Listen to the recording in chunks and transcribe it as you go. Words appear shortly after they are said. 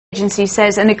Agency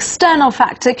says an external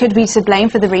factor could be to blame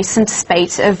for the recent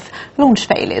spate of launch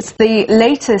failures. The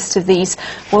latest of these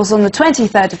was on the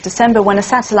 23rd of December when a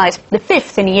satellite, the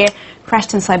fifth in a year,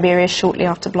 crashed in Siberia shortly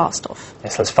after blastoff.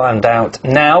 Yes, let's find out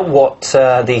now what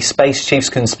the space chief's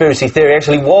conspiracy theory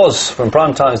actually was. From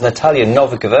Prime Time's Natalia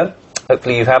Novikova.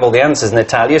 Hopefully you have all the answers,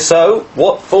 Natalia. So,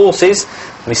 what forces,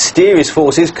 mysterious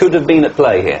forces, could have been at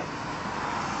play here?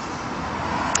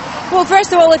 Well,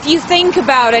 first of all, if you think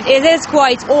about it, it is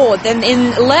quite odd. And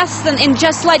in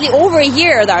just slightly over a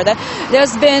year,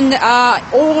 there's been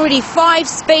already 5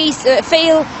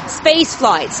 failed space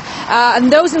flights, and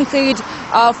those include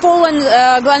fallen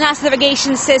GLONASS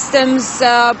navigation systems,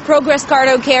 Progress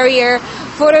cargo carrier,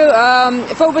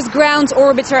 Phobos-Grunt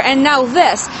orbiter, and now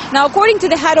this. Now, according to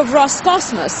the head of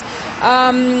Roscosmos,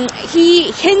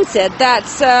 he hinted that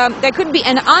there could be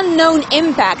an unknown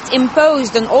impact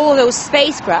imposed on all of those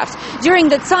spacecraft during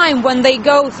the time when they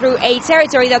go through a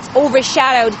territory that's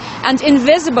overshadowed and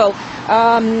invisible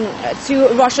to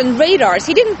Russian radars.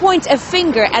 He didn't point a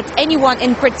finger at anyone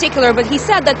in particular, but he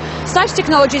said that such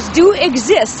technologies do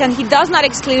exist, and he does not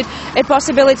exclude a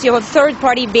possibility of a third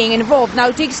party being involved. Now,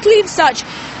 to exclude such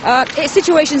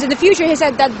situations in the future, he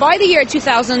said that by the year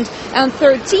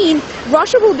 2013,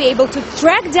 Russia will be able to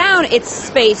track down its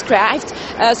spacecrafts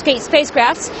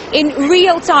in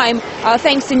real time,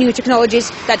 thanks to new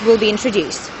technologies that will be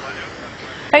introduced.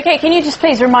 Okay, can you just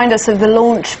please remind us of the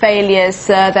launch failures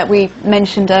that we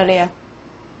mentioned earlier?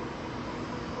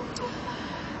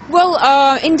 Well,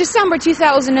 in December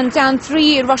 2010,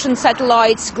 3 Russian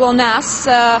satellites, GLONASS,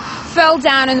 fell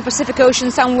down in the Pacific Ocean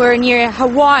somewhere near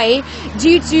Hawaii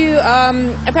due to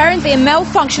apparently a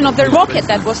malfunction of the rocket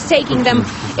that was taking them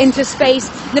into space.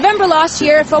 November last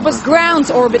year,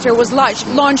 Phobos-Grooont orbiter was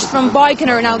launched from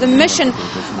Baikonur. Now, the mission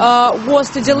was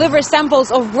to deliver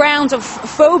samples of ground of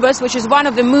Phobos, which is one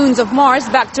of the moons of Mars,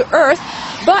 back to Earth.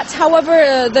 But,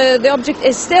 however, the object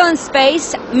is still in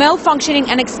space, malfunctioning,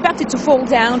 and expected to fall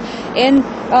down in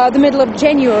the middle of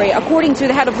January. According to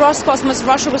the head of Roscosmos,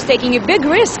 Russia was taking a big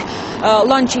risk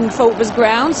launching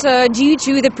Phobos-Grooont due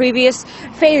to the previous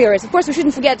failures. Of course, we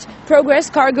shouldn't forget Progress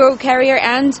cargo carrier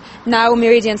and now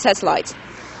Meridian satellite.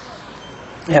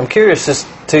 Yeah, I'm curious as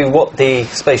to what the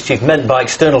space chief meant by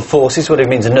external forces, whether it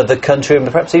means another country, and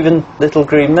perhaps even little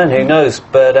green men, who knows.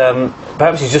 But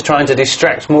perhaps he's just trying to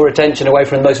distract more attention away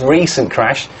from the most recent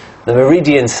crash, the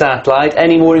Meridian satellite.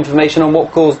 Any more information on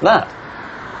what caused that?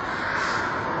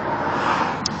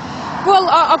 Well,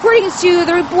 according to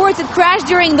the report, it crashed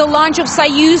during the launch of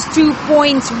Soyuz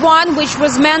 2.1, which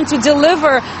was meant to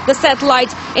deliver the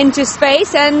satellite into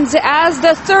space. And as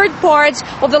the third part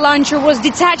of the launcher was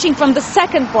detaching from the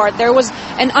second part, there was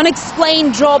an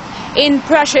unexplained drop in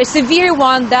pressure, a severe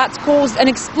one that caused an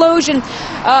explosion.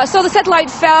 So the satellite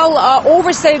fell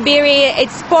over Siberia.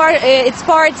 Its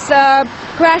parts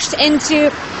crashed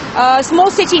into a small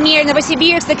city near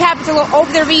Novosibirsk, the capital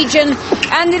of the region,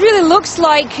 and it really looks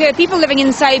like people living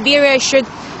in Siberia should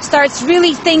start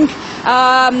really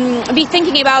be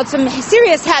thinking about some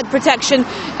serious head protection,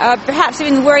 perhaps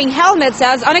even wearing helmets,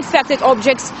 as unexpected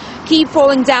objects keep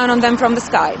falling down on them from the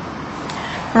sky.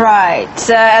 Right.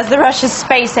 As the Russian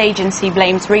Space Agency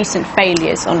blames recent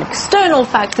failures on external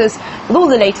factors, with all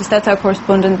the latest, that's our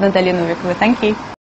correspondent Natalia Novikova. Thank you.